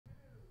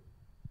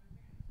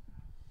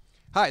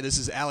Hi, this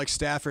is Alex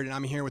Stafford, and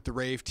I'm here with the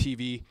Rave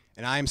TV,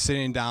 and I am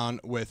sitting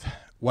down with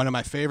one of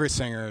my favorite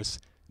singers,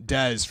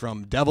 Dez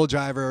from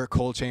Devildriver,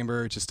 Cold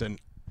Chamber, just an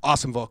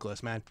awesome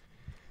vocalist, man.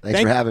 Thanks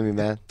for having me,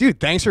 man.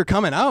 Dude, thanks for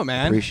coming out,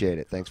 man. Appreciate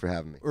it. Thanks for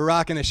having me. We're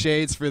rocking the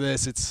shades for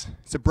this. It's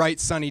a bright,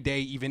 sunny day,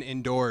 even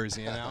indoors,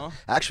 you know?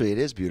 Actually, it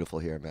is beautiful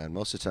here, man.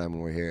 Most of the time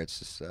when we're here, it's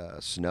just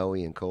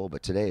snowy and cold,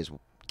 but today is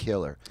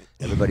killer.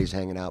 Everybody's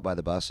hanging out by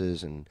the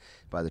buses and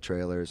by the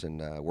trailers and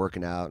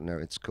working out, and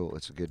it's cool.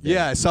 It's a good day.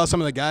 Yeah, I saw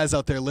some of the guys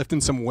out there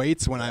lifting some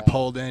weights when I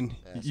pulled in.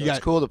 Yeah, so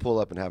it's cool to pull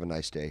up and have a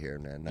nice day here,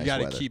 man. Nice you got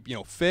to weather.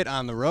 keep fit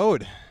on the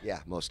road. Yeah,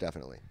 most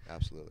definitely.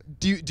 Absolutely.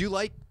 Do you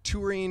like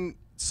touring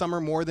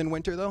summer more than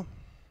winter, though?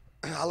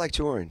 I like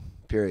touring,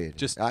 period.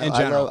 Just in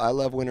general. I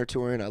love winter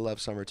touring. I love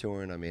summer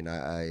touring. I mean,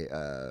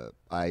 I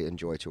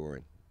enjoy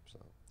touring. So.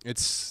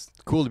 It's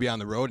cool to be on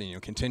the road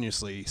and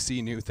continuously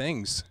see new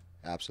things.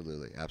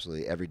 Absolutely,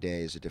 absolutely. Every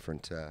day is a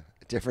different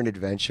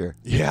adventure,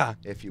 yeah,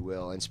 if you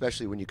will, and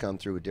especially when you come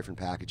through with different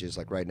packages.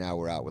 Like right now,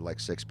 we're out with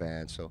like 6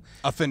 bands, so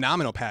a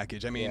phenomenal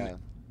package. I mean,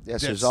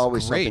 yes, there's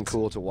always something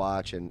cool to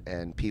watch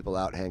and people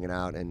out hanging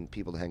out and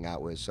people to hang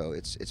out with. So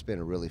it's been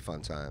a really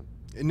fun time.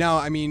 Now,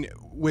 I mean,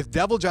 with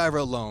Devildriver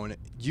alone,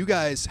 you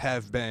guys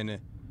have been,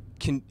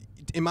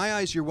 in my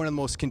eyes, you're one of the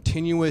most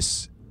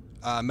continuous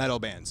metal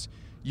bands.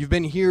 You've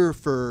been here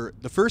for,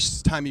 the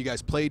first time you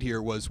guys played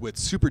here was with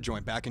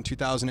Superjoint back in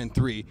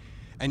 2003,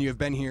 and you have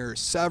been here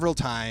several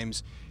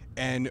times,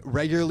 and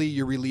regularly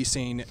you're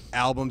releasing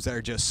albums that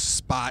are just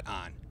spot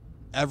on.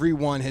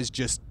 Everyone has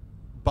just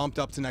bumped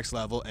up to the next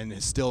level and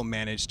has still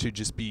managed to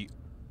just be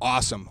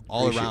awesome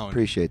all around.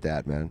 Appreciate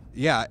that, man.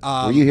 Yeah.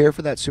 Were you here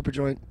for that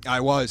Superjoint? I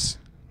was.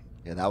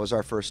 Yeah, that was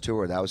our first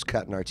tour. That was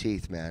cutting our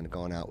teeth, man,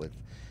 going out with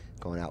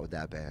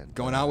that band.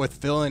 Going out with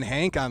Phil and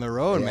Hank on the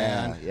road,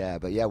 man. Yeah,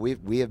 but yeah,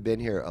 we have been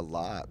here a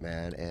lot,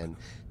 man. And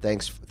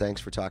thanks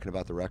for talking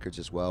about the records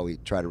as well. We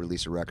try to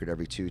release a record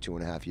every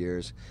 2.5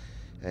 years,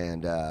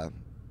 and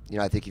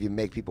I think if you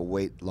make people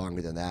wait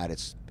longer than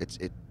that,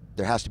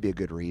 there has to be a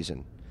good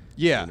reason.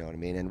 Yeah, you know what I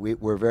mean. And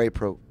we're very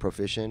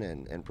proficient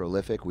and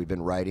prolific. We've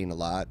been writing a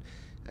lot,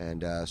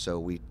 and so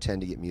we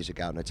tend to get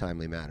music out in a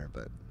timely manner.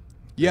 But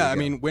yeah, I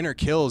mean, Winter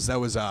Kills, that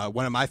was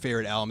one of my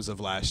favorite albums of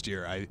last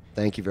year.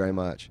 Thank you very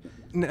much.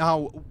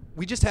 Now,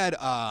 we just had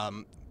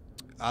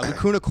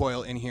Lacuna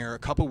Coil in here a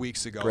couple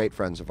weeks ago. Great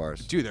friends of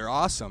ours. Dude, they're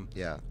awesome.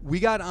 Yeah. We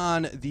got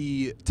on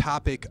the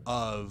topic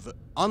of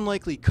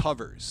unlikely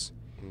covers.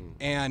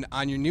 And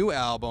on your new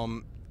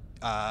album,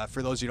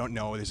 for those who don't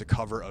know, there's a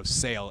cover of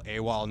Sail,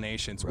 AWOL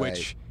Nations, right,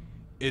 which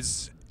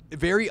is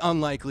very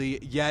unlikely,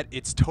 yet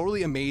it's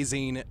totally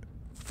amazing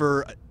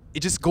it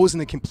just goes in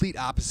the complete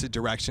opposite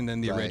direction than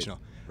the original.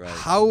 Right.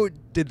 How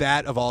did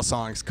that, of all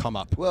songs, come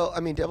up? Well, I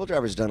mean,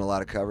 Devildriver's done a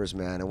lot of covers,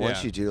 man. And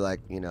once you do, like,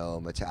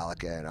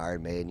 Metallica and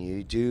Iron Maiden,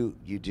 you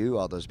do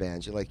all those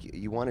bands.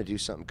 You want to do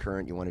something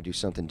current. You want to do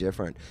something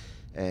different.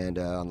 And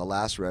on the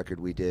last record,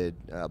 we did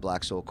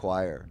Black Soul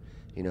Choir,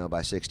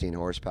 by 16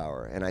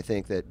 Horsepower. And I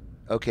think that,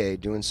 okay,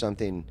 doing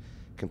something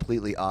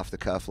completely off the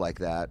cuff like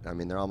that, I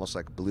mean, they're almost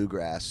like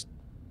bluegrass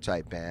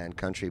type band,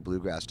 country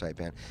bluegrass type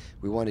band.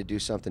 We wanted to do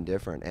something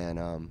different,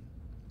 and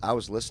I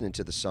was listening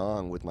to the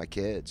song with my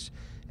kids,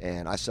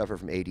 and I suffer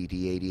from ADD,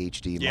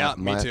 ADHD. Yeah,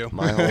 me too.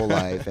 My whole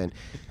life, and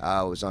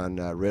I was on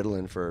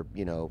Ritalin for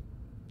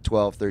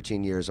 12,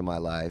 13 years of my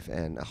life,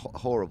 and a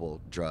horrible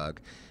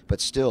drug,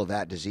 but still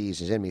that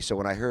disease is in me. So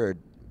when I heard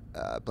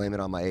Blame It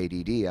On My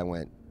ADD, I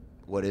went,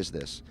 what is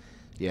this?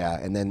 Yeah,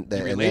 and then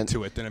you relate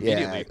to it then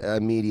immediately. Yeah,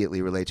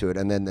 immediately relate to it.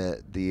 And then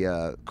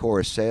the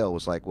chorus Sail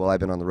was like, well, I've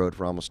been on the road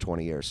for almost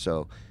 20 years,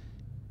 so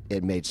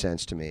it made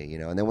sense to me,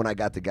 And then when I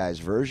got the guy's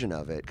version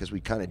of it, because we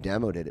kind of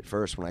demoed it at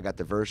first, when I got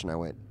the version, I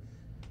went,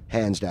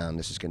 hands down,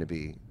 this is going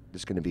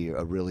to be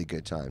a really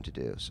good time to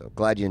do. So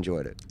glad you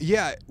enjoyed it.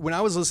 Yeah, when I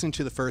was listening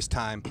to the first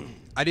time,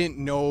 I didn't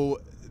know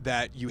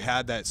that you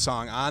had that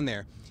song on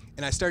there,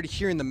 and I started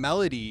hearing the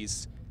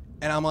melodies,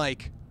 and I'm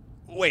like,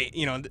 wait,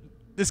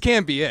 this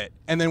can't be it.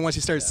 And then once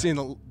you started seeing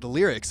the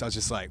lyrics, I was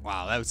just like,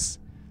 wow, that was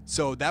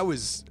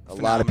a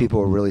lot of people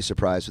were really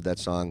surprised with that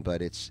song,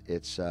 but it's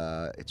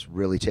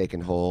really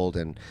taken hold,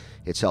 and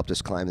it's helped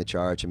us climb the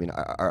charts. I mean,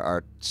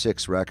 our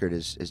 6th record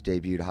is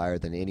debuted higher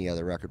than any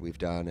other record we've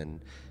done,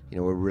 and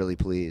we're really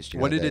pleased.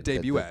 What did it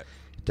debut at?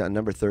 Done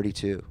number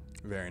 32.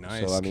 Very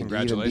nice. So I mean,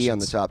 to even be on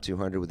the top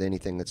 200 with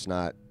anything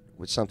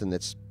with something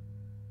that's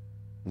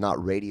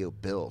not radio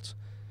built.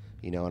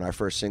 And our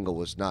first single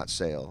was not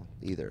Sail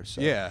either. So,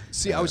 yeah.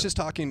 See, I was just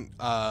talking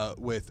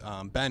with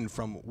Ben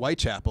from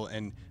Whitechapel,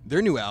 and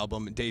their new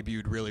album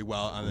debuted really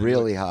well.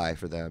 Really high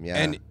for them, yeah.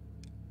 And,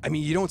 I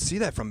mean, you don't see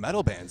that from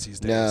metal bands these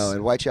days. No,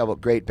 and Whitechapel,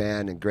 great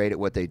band and great at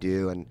what they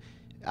do. And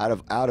out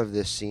of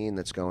this scene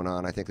that's going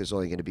on, I think there's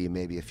only going to be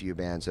maybe a few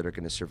bands that are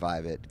going to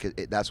survive it, because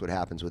that's what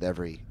happens with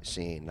every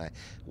scene.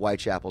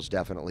 Whitechapel's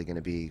definitely going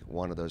to be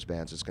one of those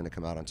bands that's going to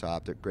come out on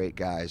top. They're great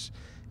guys.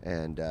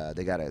 And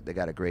they got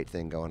a great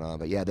thing going on,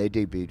 but yeah, they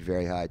debuted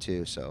very high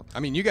too. So I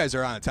mean, you guys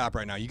are on the top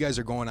right now. You guys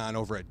are going on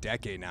over a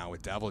decade now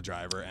with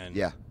Devildriver, and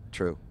yeah,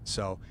 true.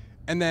 So,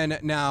 and then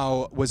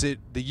now, was it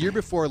the year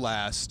before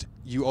last?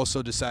 you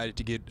also decided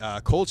to get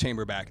Cold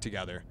Chamber back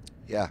together.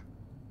 Yeah.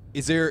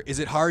 Is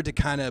it hard to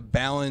kind of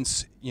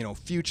balance,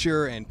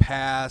 future and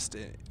past,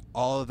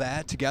 all of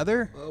that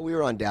together? Well, we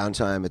were on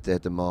downtime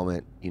at the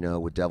moment,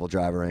 with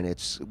Devildriver, and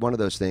it's one of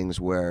those things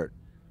where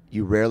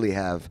you rarely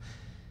have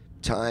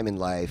time in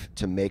life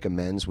to make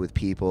amends with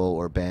people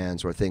or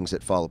bands or things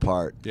that fall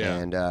apart. Yeah.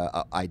 And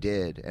I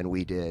did, and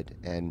we did.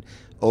 And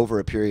over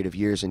a period of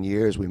years and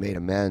years, we made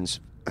amends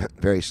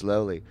very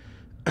slowly.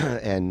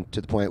 And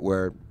to the point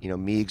where,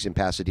 Meigs in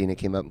Pasadena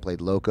came up and played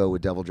Loco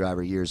with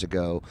Devildriver years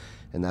ago,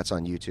 and that's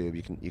on YouTube.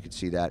 You can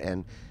see that.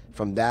 And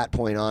from that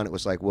point on, it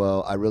was like,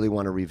 well, I really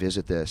want to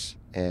revisit this.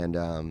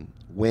 And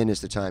when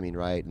is the timing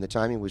right? And the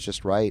timing was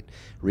just right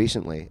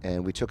recently.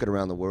 And we took it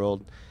around the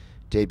world,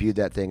 debuted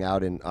that thing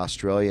out in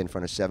Australia in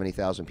front of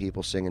 70,000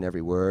 people singing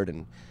every word,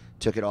 and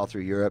took it all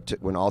through Europe,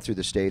 went all through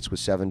the States with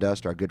Seven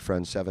Dust, our good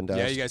friend Seven Dust.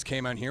 Yeah, you guys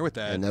came on here with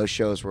that. And those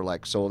shows were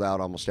like sold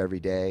out almost every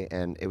day.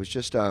 And it was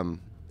just,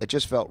 it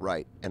just felt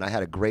right. And I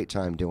had a great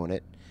time doing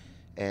it.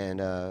 And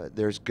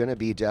there's going to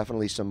be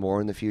definitely some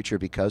more in the future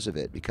because of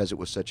it, because it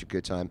was such a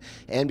good time,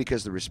 and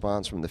because the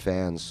response from the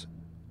fans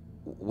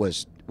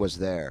was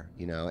there,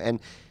 And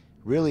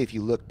really, if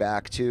you look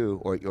back to,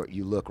 or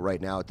you look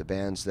right now at the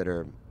bands that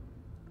are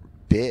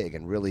big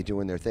and really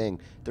doing their thing,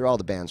 they're all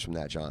the bands from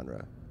that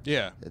genre.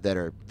 Yeah. That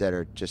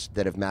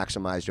have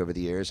maximized over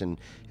the years and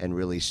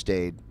really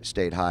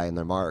stayed high in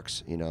their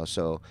marks,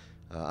 So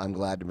I'm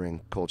glad to bring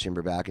Cold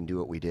Chamber back and do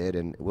what we did,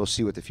 and we'll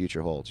see what the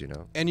future holds,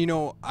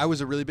 And I was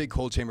a really big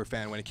Cold Chamber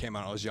fan when it came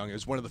out. I was young. It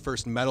was one of the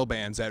first metal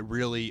bands that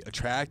really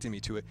attracted me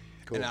to it.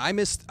 Cool. And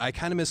I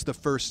kind of missed the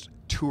first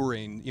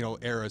touring,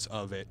 eras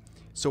of it.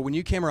 So when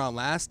you came around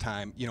last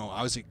time,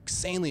 I was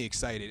insanely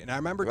excited. And I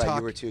remember talking.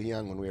 You were too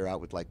young when we were out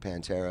with like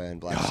Pantera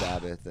and Black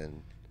Sabbath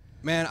and.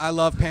 Man, I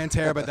love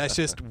Pantera, but that's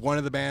just one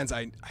of the bands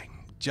I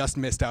just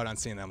missed out on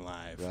seeing them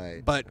live.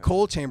 Right. But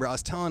Cold Chamber, I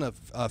was telling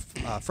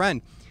a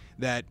friend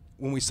that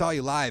when we saw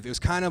you live, it was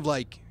kind of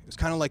like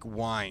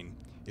wine.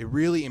 It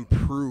really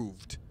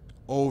improved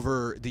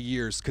over the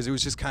years because it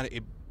was just kind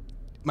of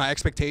my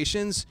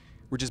expectations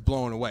were just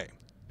blown away.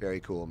 Very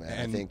cool, man.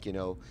 And I think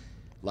a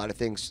lot of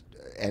things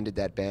ended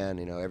that band.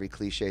 Every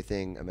cliche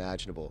thing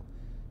imaginable,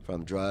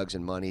 from drugs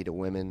and money to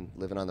women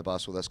living on the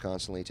bus with us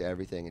constantly to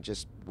everything. It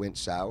just went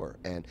sour,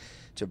 and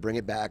to bring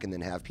it back and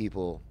then have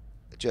people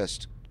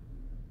just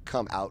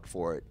come out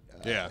for it.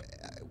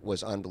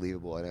 Was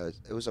unbelievable, and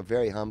it was a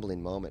very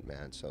humbling moment,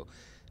 man. So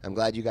I'm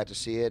glad you got to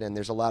see it, and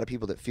there's a lot of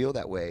people that feel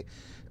that way.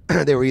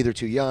 They were either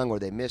too young or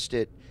they missed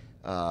it.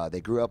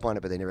 They grew up on it,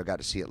 but they never got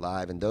to see it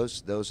live, and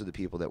those are the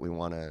people that we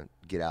want to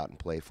get out and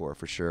play for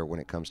sure when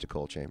it comes to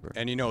Cold Chamber.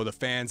 And the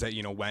fans that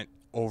went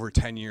over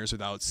 10 years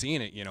without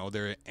seeing it,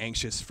 they're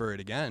anxious for it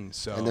again.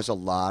 So and there's a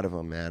lot of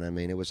them, man. I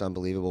mean, it was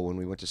unbelievable when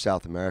we went to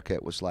South America.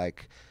 It was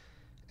like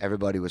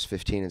everybody was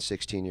 15 and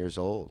 16 years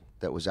old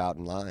that was out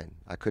in line.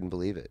 I couldn't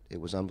believe it.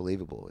 It was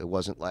unbelievable. It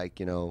wasn't like,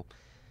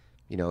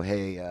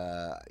 hey,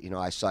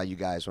 I saw you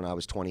guys when I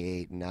was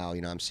 28, and now,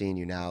 I'm seeing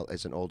you now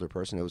as an older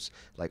person. It was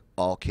like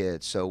all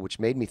kids. So, which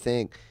made me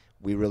think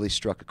we really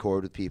struck a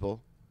chord with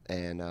people,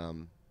 and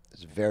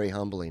it's very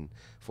humbling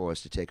for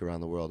us to take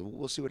around the world.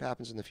 We'll see what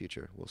happens in the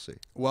future. We'll see.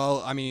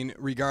 Well, I mean,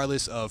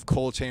 regardless of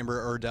Cold Chamber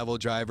or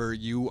Devildriver,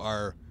 you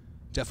are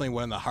definitely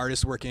one of the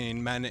hardest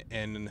working men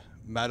in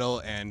metal,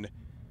 and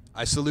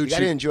I salute you.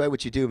 You gotta enjoy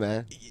what you do,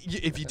 man.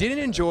 If you didn't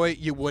enjoy it,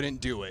 you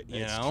wouldn't do it,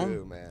 It's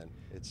true, man.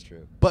 It's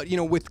true. But,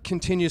 with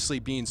continuously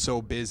being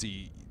so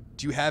busy,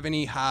 do you have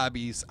any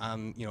hobbies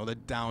on, the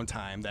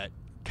downtime that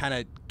kind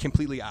of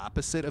completely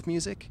opposite of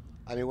music?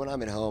 I mean, when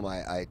I'm at home,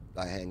 I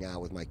hang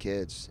out with my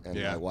kids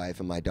and my wife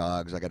and my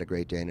dogs. I got a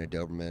Great Dane and a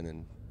Doberman,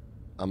 and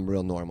I'm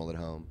real normal at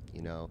home,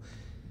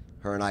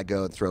 Her and I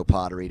go and throw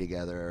pottery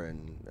together,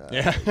 and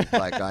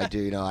like I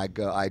do,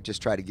 I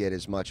just try to get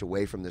as much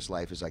away from this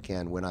life as I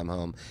can when I'm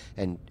home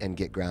and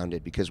get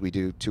grounded, because we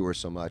do tour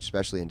so much,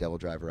 especially in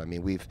Devildriver. I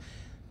mean, we've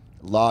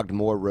logged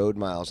more road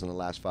miles in the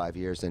last 5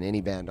 years than any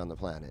band on the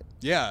planet.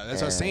 Yeah, that's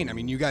what I was saying. I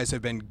mean, you guys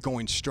have been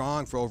going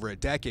strong for over a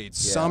decade.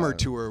 Summer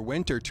tour,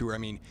 winter tour. I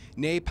mean,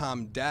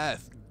 Napalm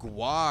Death,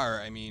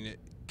 Guar. I mean,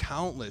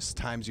 countless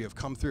times you have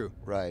come through.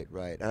 Right.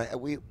 And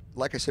we,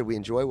 like I said, we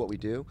enjoy what we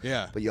do.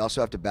 Yeah. But you also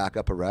have to back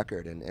up a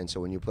record, and so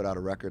when you put out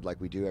a record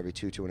like we do every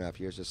 2.5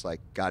 years, it's like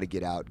got to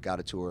get out, got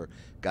to tour,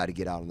 got to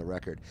get out on the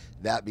record.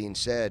 That being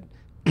said,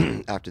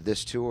 after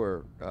this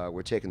tour,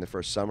 we're taking the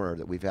first summer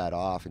that we've had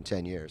off in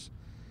 10 years.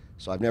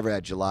 So I've never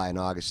had July and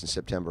August and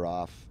September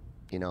off,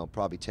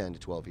 probably 10 to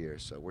 12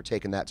 years. So we're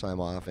taking that time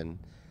off, and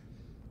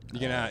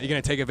you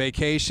gonna take a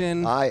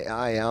vacation? I'm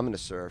gonna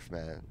surf,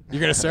 man.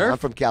 You're gonna surf? I'm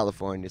from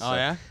California. So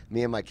yeah.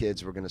 Me and my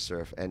kids were gonna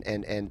surf,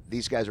 and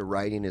these guys are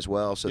writing as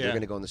well, so they're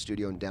gonna go in the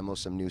studio and demo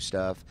some new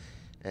stuff,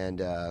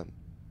 and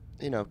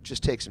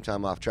just take some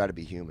time off, try to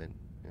be human.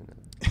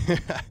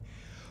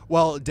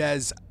 Well,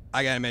 Dez,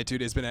 I gotta admit,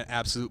 dude, it's been an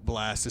absolute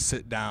blast to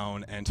sit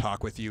down and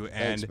talk with you.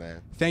 And thanks,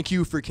 man. Thank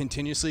you for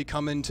continuously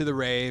coming to the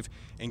Rave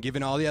and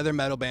giving all the other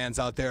metal bands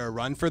out there a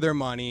run for their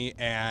money.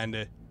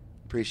 And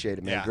appreciate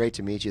it, man. Yeah. Great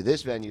to meet you.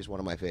 This venue is one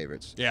of my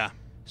favorites. Yeah.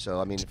 So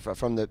I mean,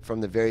 from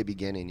the very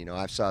beginning, you know,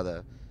 I saw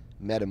the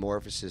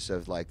metamorphosis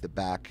of like the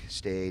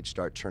backstage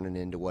start turning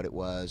into what it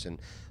was,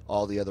 and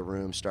all the other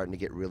rooms starting to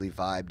get really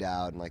vibed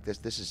out. And like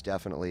this is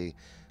definitely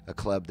a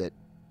club that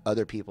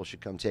other people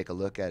should come take a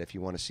look at if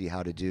you want to see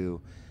how to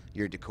do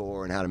your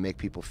decor and how to make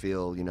people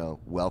feel, you know,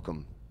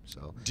 welcome.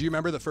 So. Do you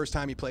remember the first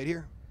time you played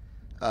here?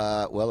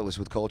 Well, it was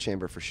with Cold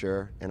Chamber for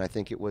sure, and I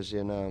think it was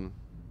in,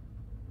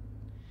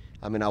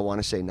 I mean, I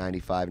want to say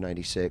 95,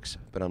 96,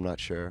 but I'm not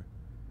sure.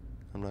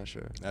 I'm not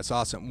sure. That's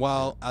awesome.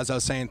 Well, as I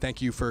was saying,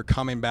 thank you for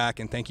coming back,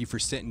 and thank you for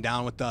sitting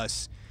down with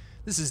us.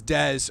 This is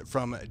Dez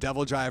from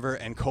Devildriver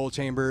and Cold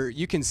Chamber.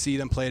 You can see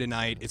them play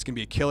tonight. It's going to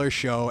be a killer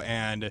show,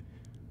 and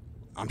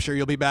I'm sure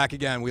you'll be back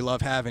again. We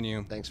love having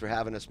you. Thanks for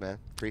having us, man.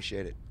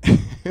 Appreciate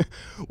it.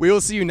 We will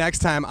see you next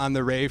time on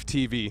the Rave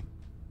TV.